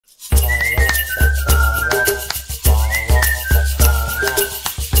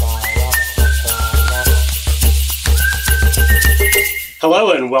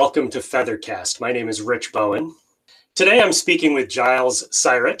Hello and welcome to Feathercast. My name is Rich Bowen. Today I'm speaking with Giles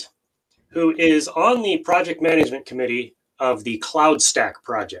Sirett, who is on the project management committee of the Cloudstack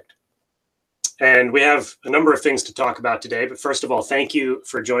project. And we have a number of things to talk about today, but first of all, thank you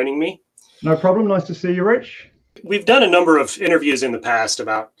for joining me. No problem. Nice to see you, Rich. We've done a number of interviews in the past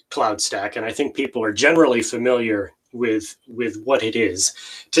about Cloudstack, and I think people are generally familiar with what it is.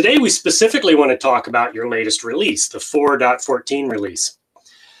 Today, we specifically want to talk about your latest release, the 4.14 release.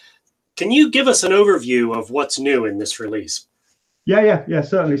 Can you give us an overview of what's new in this release? Yeah,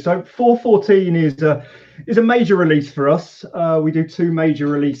 certainly. So 4.14 is a major release for us. We do two major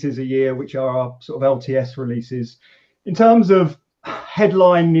releases a year, which are our sort of LTS releases. In terms of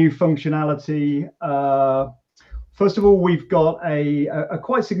headline new functionality, first of all, we've got a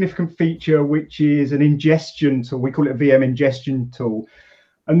quite significant feature, which is an ingestion tool. We call it a VM ingestion tool.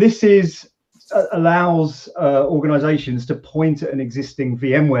 And this allows organizations to point at an existing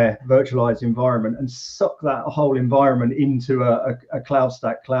VMware virtualized environment and suck that whole environment into a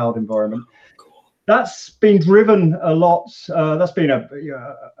Cloudstack cloud environment. That's been driven a lot. That's been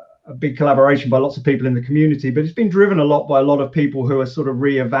a big collaboration by lots of people in the community, but it's been driven a lot by a lot of people who are sort of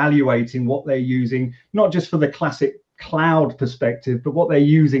reevaluating what they're using, not just for the classic cloud perspective, but what they're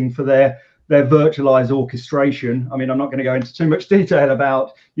using for their virtualized orchestration. I mean, I'm not going to go into too much detail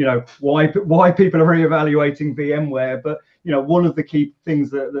about, why people are reevaluating VMware, but, one of the key things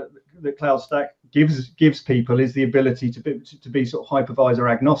that Cloudstack gives people is the ability to be sort of hypervisor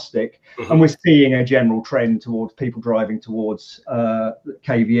agnostic. Mm-hmm. And we're seeing a general trend towards people driving towards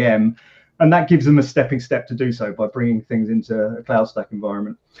KVM, and that gives them a stepping step to do so by bringing things into a Cloudstack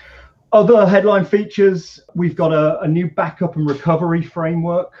environment. Other headline features, we've got a new backup and recovery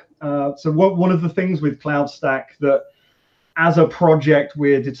framework. So one of the things with Cloudstack that as a project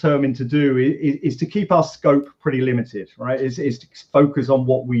we're determined to do is to keep our scope pretty limited, right? Is to focus on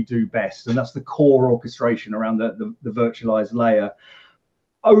what we do best, and that's the core orchestration around the virtualized layer.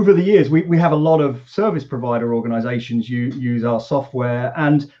 Over the years, we have a lot of service provider organizations use our software,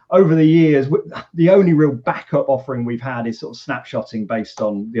 and over the years, the only real backup offering we've had is sort of snapshotting based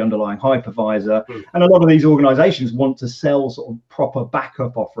on the underlying hypervisor. And a lot of these organizations want to sell sort of proper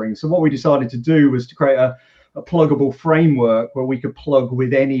backup offerings. So what we decided to do was to create a pluggable framework where we could plug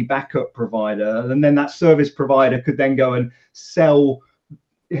with any backup provider, and then that service provider could then go and sell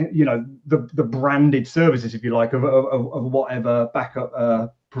the branded services, if you like, of whatever backup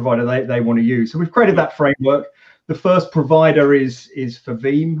provider they want to use. So we've created that framework. The first provider is for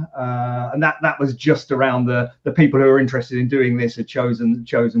Veeam, and that was just around the people who are interested in doing this had chosen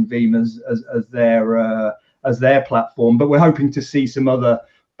Veeam as their platform. But we're hoping to see some other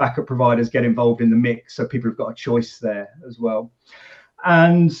backup providers get involved in the mix, so people have got a choice there as well.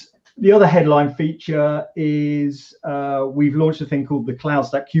 And the other headline feature is we've launched a thing called the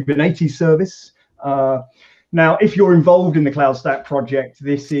Cloudstack Kubernetes service. Now, if you're involved in the Cloudstack project,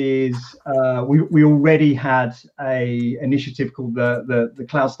 this is we already had a initiative called the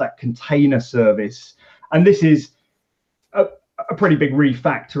Cloudstack Container Service, and this is a pretty big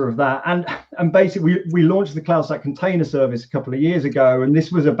refactor of that. And basically, we launched the Cloudstack Container Service a couple of years ago, and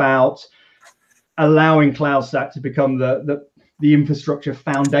this was about allowing Cloudstack to become the infrastructure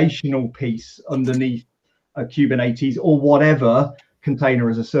foundational piece underneath Kubernetes or whatever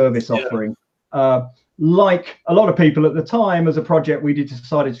container as a service offering. Like a lot of people at the time, as a project, we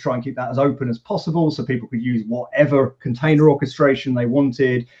decided to try and keep that as open as possible so people could use whatever container orchestration they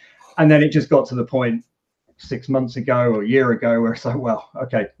wanted. And then it just got to the point 6 months ago or a year ago where it's like, well,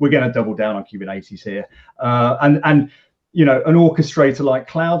 okay, we're going to double down on Kubernetes here. And an orchestrator like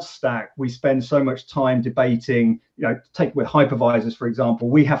Cloudstack, we spend so much time debating, take with hypervisors, for example,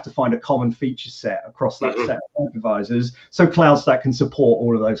 we have to find a common feature set across that set of hypervisors so Cloudstack can support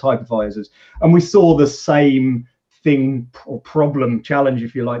all of those hypervisors. And we saw the same thing or problem challenge,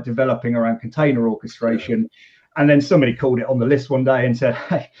 if you like, developing around container orchestration. And then somebody called it on the list one day and said,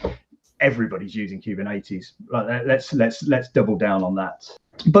 hey, everybody's using Kubernetes. Let's double down on that.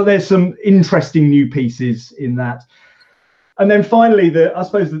 But there's some interesting new pieces in that. And then finally, I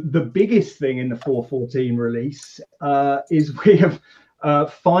suppose the biggest thing in the 4.14 release is we have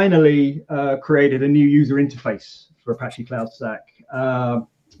finally created a new user interface for Apache Cloudstack.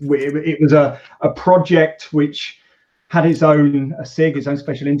 It was a project which had its own SIG, its own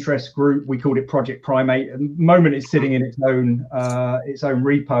special interest group. We called it Project Primate. At the moment, it's sitting in its own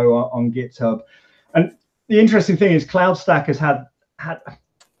repo on GitHub. And the interesting thing is Cloudstack has had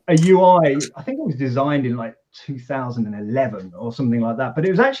a UI, I think it was designed in like 2011 or something like that, but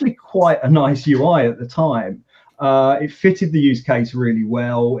it was actually quite a nice UI at the time. It fitted the use case really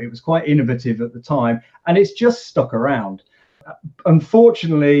well. It was quite innovative at the time, and it's just stuck around.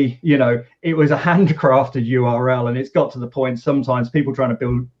 Unfortunately, it was a handcrafted URL, and it's got to the point sometimes people trying to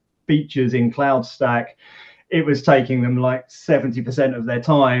build features in Cloudstack, it was taking them like 70% of their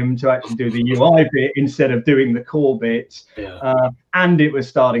time to actually do the UI bit instead of doing the core bit. And it was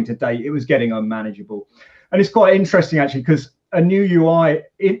starting to date. It was getting unmanageable. And it's quite interesting, actually, because a new UI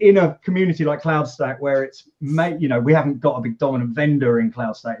in a community like Cloudstack, where it's we haven't got a big dominant vendor in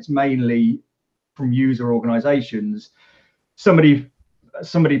Cloudstack. It's mainly from user organizations. Somebody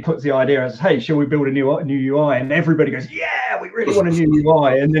puts the idea as, hey, shall we build a new UI? And everybody goes, yeah, we really want a new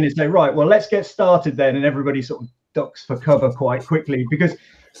UI. And then it's like, right, well, let's get started then. And everybody sort of ducks for cover quite quickly, because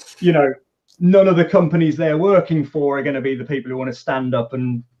none of the companies they're working for are going to be the people who want to stand up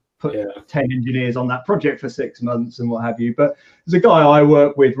and put 10 engineers on that project for 6 months and what have you. But there's a guy I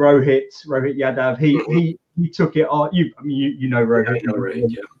work with, Rohit Yadav. He took it on. You know Rohit,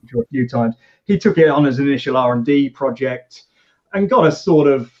 a few times. He took it on as an initial R&D project and got a sort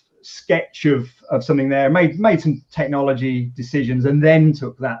of sketch of something there, made some technology decisions, and then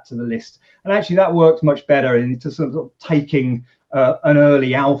took that to the list. And actually that worked much better into sort of taking an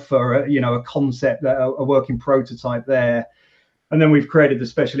early alpha, a concept, a working prototype there. And then we've created the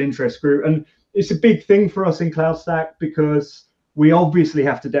special interest group. And it's a big thing for us in Cloudstack, because we obviously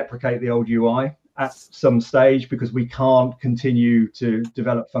have to deprecate the old UI at some stage, because we can't continue to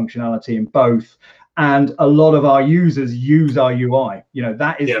develop functionality in both. And a lot of our users use our UI.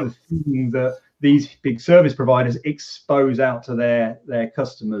 That is the thing that these big service providers expose out to their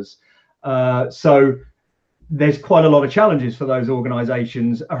customers. So there's quite a lot of challenges for those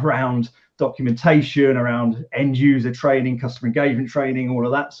organizations around documentation, around end user training, customer engagement training, all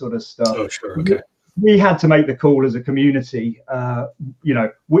of that sort of stuff. Oh, sure. Okay. We had to make the call as a community.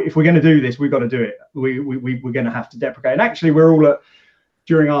 If we're going to do this, we've got to do it. We're going to have to deprecate. And actually, we're all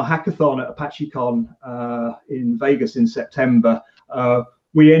during our hackathon at ApacheCon in Vegas in September,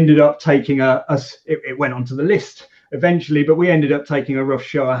 we ended up taking it went onto the list eventually, but we ended up taking a rough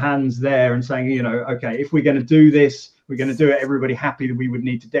show of hands there and saying, okay, if we're going to do this, we're going to do it. Everybody happy that we would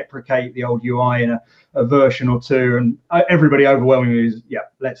need to deprecate the old UI in a version or two, and everybody overwhelmingly is,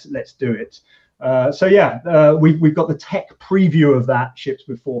 let's do it. We've got the tech preview of that ships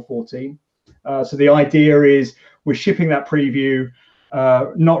with 4.14. So the idea is we're shipping that preview,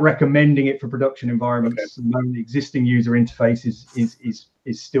 not recommending it for production environments. Okay. The existing user interface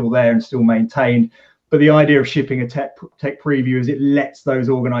is still there and still maintained. But the idea of shipping a tech preview is it lets those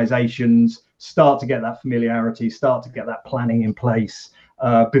organizations start to get that familiarity, start to get that planning in place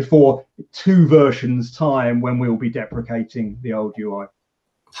before 2 versions time, when we'll be deprecating the old UI.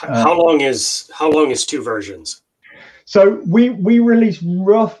 How long is 2 versions? So we release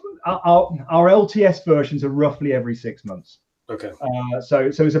our LTS versions are roughly every 6 months. Okay. So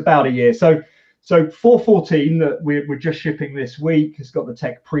it's about a year. So 4.14 that we're just shipping this week has got the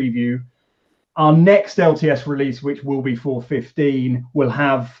tech preview. Our next LTS release, which will be 4.15, will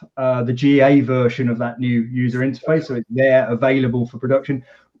have the GA version of that new user interface. So it's there, available for production,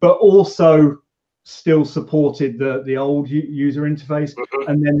 but also still supported the old user interface.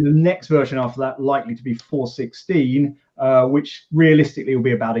 And then the next version after that, likely to be 4.16, which realistically will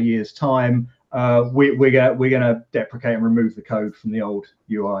be about a year's time. We're gonna deprecate and remove the code from the old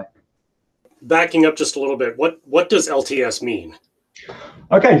UI. Backing up just a little bit, what does LTS mean?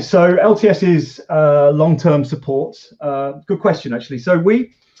 Okay, so LTS is long-term support. Good question, actually. So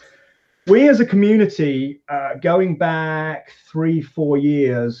we as a community, going back 3-4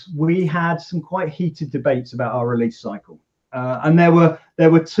 years, we had some quite heated debates about our release cycle, and there were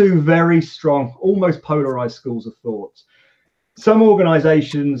 2 very strong, almost polarized schools of thought. Some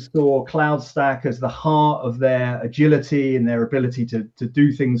organizations saw Cloudstack as the heart of their agility and their ability to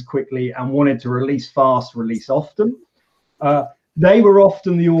do things quickly, and wanted to release fast, release often. They were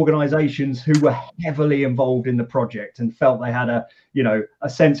often the organizations who were heavily involved in the project and felt they had a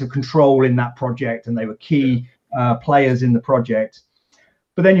sense of control in that project, and they were key players in the project.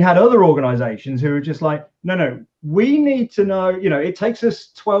 But then you had other organizations who were just like, no, we need to know, it takes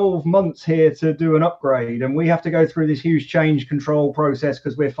us 12 months here to do an upgrade, and we have to go through this huge change control process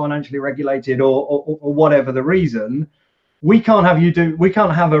because we're financially regulated or whatever the reason. We can't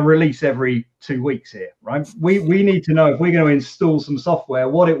have a release every 2 weeks here, right? We need to know if we're going to install some software,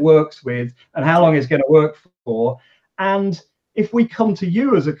 what it works with and how long it's going to work for. And if we come to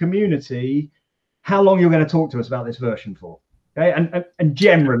you as a community, how long you're going to talk to us about this version for. Okay, and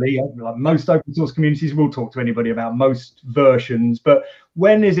generally, like most open source communities will talk to anybody about most versions, but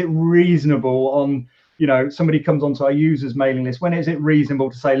when is it reasonable on, somebody comes onto our users mailing list, when is it reasonable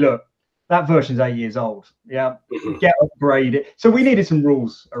to say, look, that version's 8 years old, get upgraded. So we needed some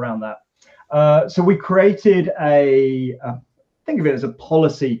rules around that. So we created a think of it as a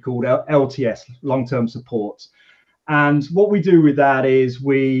policy called LTS, long-term support. And what we do with that is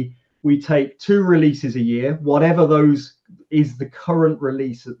we take 2 releases a year, whatever those is the current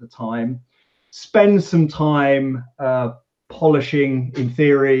release at the time, spend some time polishing, in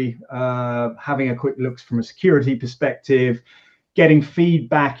theory, having a quick look from a security perspective, getting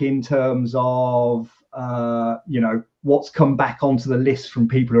feedback in terms of what's come back onto the list from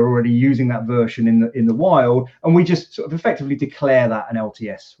people who are already using that version in the wild, and we just sort of effectively declare that an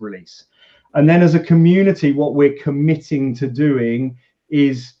LTS release. And then as a community, what we're committing to doing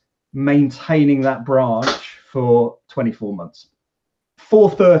is maintaining that branch for 24 months.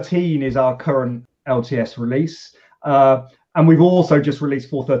 4.13 is our current LTS release. And we've also just released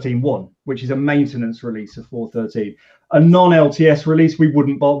 4.13.1, which is a maintenance release of 4.13. A non-LTS release, we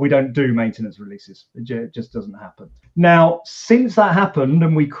don't do maintenance releases. It just doesn't happen. Now, since that happened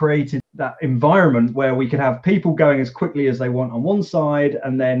and we created that environment where we could have people going as quickly as they want on one side,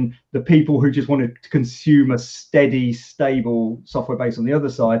 and then the people who just wanted to consume a steady, stable software base on the other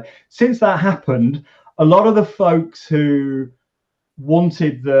side, since that happened, a lot of the folks who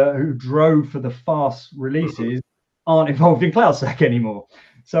drove for the fast releases aren't involved in Cloudstack anymore.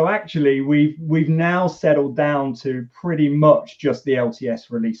 So actually we've now settled down to pretty much just the LTS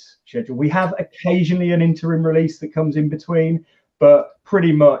release schedule. We have occasionally an interim release that comes in between, but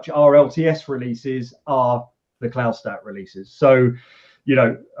pretty much our LTS releases are the Cloudstack releases. So,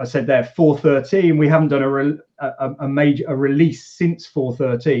 I said there 4.13, we haven't done a release since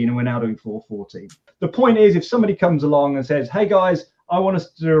 4.13, and we're now doing 4.14. The point is, if somebody comes along and says, hey guys, I want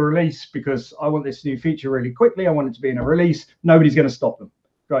us to do a release because I want this new feature really quickly, I want it to be in a release, nobody's going to stop them.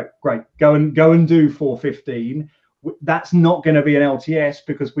 Great. Go and do 4.15. That's not going to be an LTS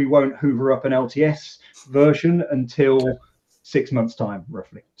because we won't hoover up an LTS version until 6 months' time,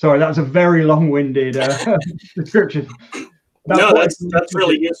 roughly. Sorry, that's a very long-winded description. That's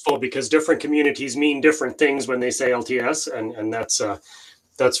really useful because different communities mean different things when they say LTS, and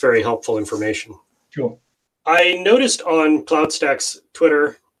that's very helpful information. Sure. I noticed on Cloudstack's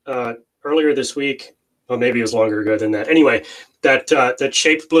Twitter earlier this week, well, maybe it was longer ago than that. Anyway, that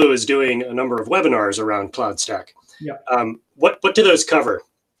Shape Blue is doing a number of webinars around Cloudstack. Yeah. What do those cover?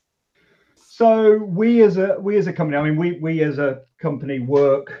 So we as a company, I mean, we as a company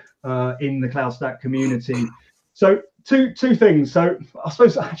work in the Cloudstack community. So two things. So I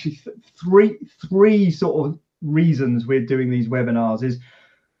suppose actually three sort of reasons we're doing these webinars is,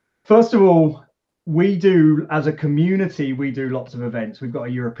 first of all, we do, as a community, we do lots of events. We've got a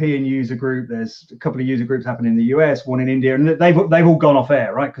European user group. There's a couple of user groups happening in the US, one in India, and they've all gone off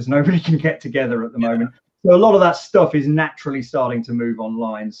air, right? Because nobody can get together at the moment. So a lot of that stuff is naturally starting to move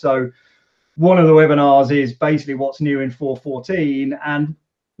online. So one of the webinars is basically what's new in 4.14, and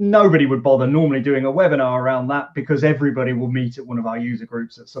nobody would bother normally doing a webinar around that because everybody will meet at one of our user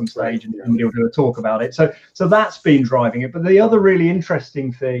groups at some stage and somebody will do a talk about it. So that's been driving it. But the other really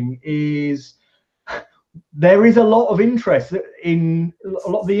interesting thing is there is a lot of interest in a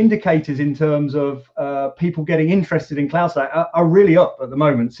lot of the indicators in terms of people getting interested in Cloudstack are really up at the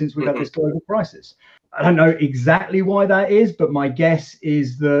moment since we've had this global crisis. I don't know exactly why that is, but my guess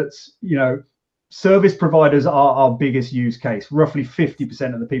is that, service providers are our biggest use case. Roughly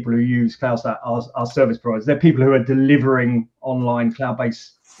 50% of the people who use Cloudstack are service providers. They're people who are delivering online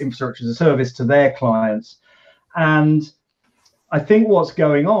cloud-based infrastructure as a service to their clients. And I think what's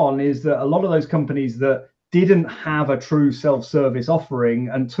going on is that a lot of those companies that didn't have a true self-service offering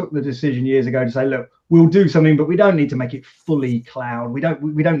and took the decision years ago to say, look, we'll do something, but we don't need to make it fully cloud. We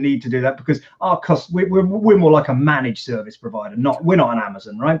don't need to do that because we're more like a managed service provider. We're not an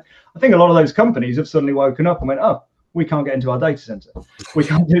Amazon, right? I think a lot of those companies have suddenly woken up and went, oh, we can't get into our data center. We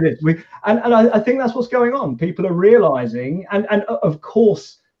can't do this. And I think that's what's going on. People are realizing, and of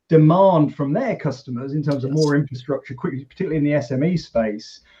course, demand from their customers in terms of more infrastructure, particularly in the SME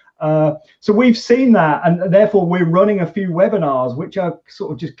space. So we've seen that, and therefore we're running a few webinars which are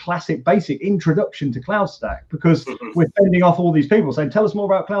sort of just classic basic introduction to Cloudstack, because we're sending off all these people saying, tell us more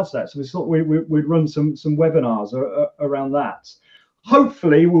about Cloudstack. So we thought we'd run some webinars around that.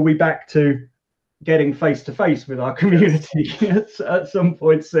 Hopefully we'll be back to getting face to face with our community at some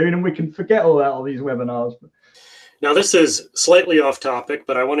point soon, and we can forget all these webinars. Now, this is slightly off topic,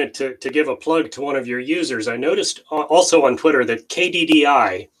 but I wanted to give a plug to one of your users. I noticed also on Twitter that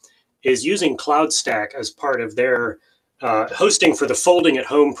KDDI is using Cloudstack as part of their hosting for the Folding at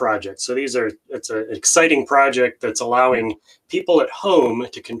Home project. So it's an exciting project that's allowing people at home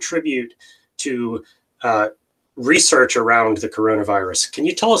to contribute to research around the coronavirus. Can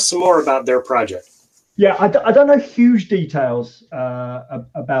you tell us some more about their project? Yeah, I don't know huge details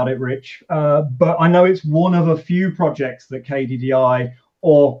about it, Rich, but I know it's one of a few projects that KDDI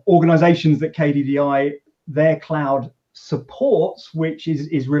or organizations that KDDI, their cloud supports, which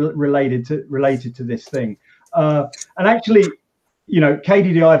is related to this thing. And actually,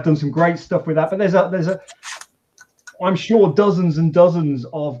 KDDI have done some great stuff with that, but there's I'm sure dozens and dozens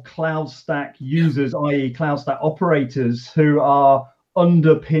of Cloudstack users, i.e. Cloudstack operators, who are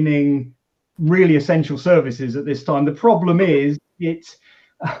underpinning really essential services at this time. The problem is it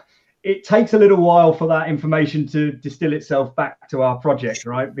takes a little while for that information to distill itself back to our project,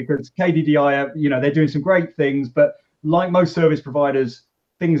 right? Because KDDI, they're doing some great things, but like most service providers,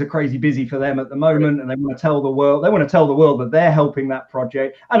 things are crazy busy for them at the moment, and they want to tell the world that they're helping that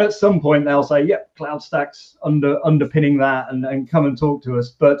project. And at some point they'll say, yep, Cloudstack's underpinning that and come and talk to us.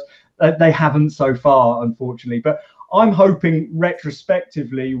 But they haven't so far, unfortunately. But I'm hoping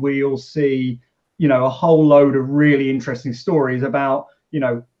retrospectively we'll see, a whole load of really interesting stories about,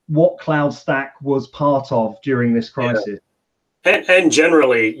 what Cloudstack was part of during this crisis. Yeah. And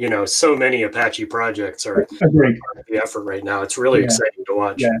generally, so many Apache projects are Agreed. part of the effort right now. It's really exciting to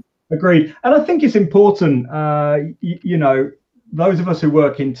watch. Yeah, agreed. And I think it's important, those of us who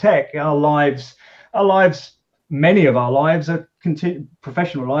work in tech, many of our lives are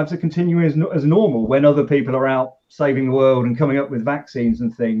professional lives are continuing as normal when other people are out saving the world and coming up with vaccines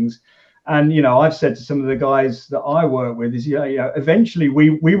and things. And, I've said to some of the guys that I work with is, eventually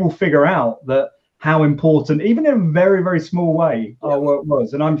we will figure out that how important, even in a very, very small way, our work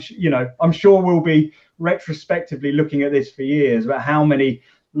was. And I'm sure we'll be retrospectively looking at this for years about how many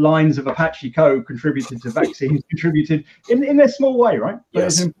lines of Apache code contributed to vaccines, contributed in their small way, right? But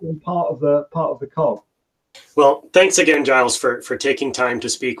it's an important part of the cog. Well, thanks again, Giles, for taking time to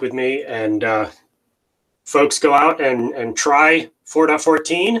speak with me. And folks, go out and try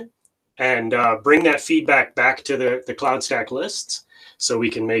 4.14 and bring that feedback back to the Cloudstack lists, so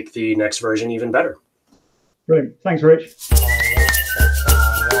we can make the next version even better. Brilliant. Thanks, Rich.